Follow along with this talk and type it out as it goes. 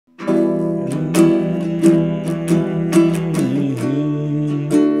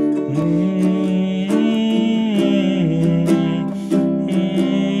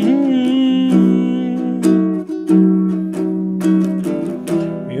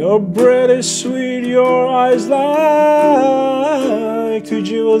Your breath is sweet, your eyes like two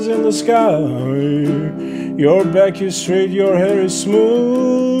jewels in the sky. Your back is straight, your hair is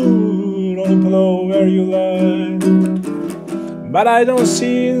smooth on the pillow where you lie. But I don't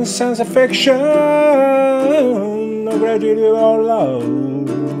see sense affection, no gratitude or love.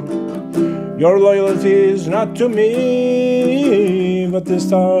 Your loyalty is not to me, but the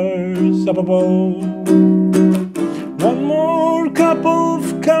stars up above. One more cup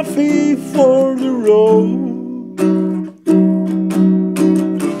of coffee for the road.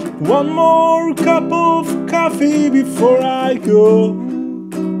 One more cup of coffee before I go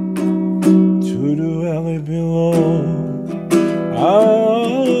to the valley below.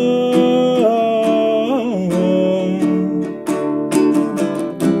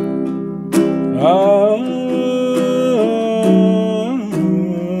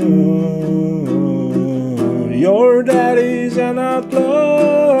 Your daddy's an outlaw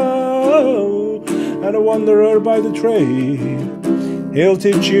and a wanderer by the trade. He'll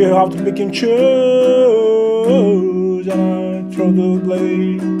teach you how to pick and choose, and I throw the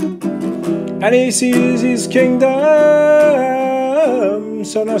blade. And he sees his kingdom,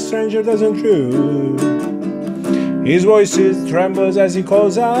 so no stranger doesn't intrude. His voice trembles as he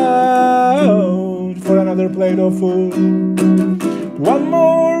calls out for another plate of food. One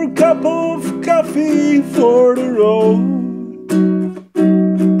more cup of coffee for the road.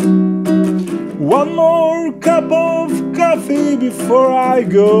 One more cup of coffee before I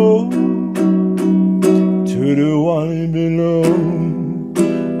go to the one below.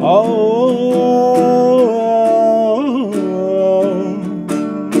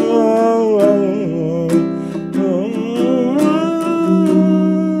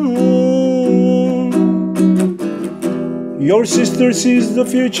 Your sister sees the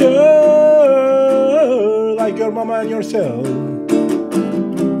future like your mama and yourself.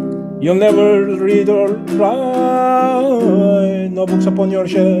 You'll never read or write, no books upon your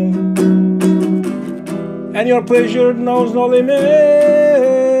shelf. And your pleasure knows no limit.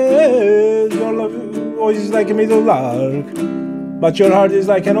 Your love voice is like a middle lark, but your heart is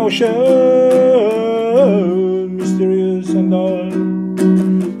like an ocean, mysterious and dark.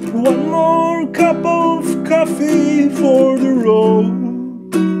 One more cup of coffee for the road.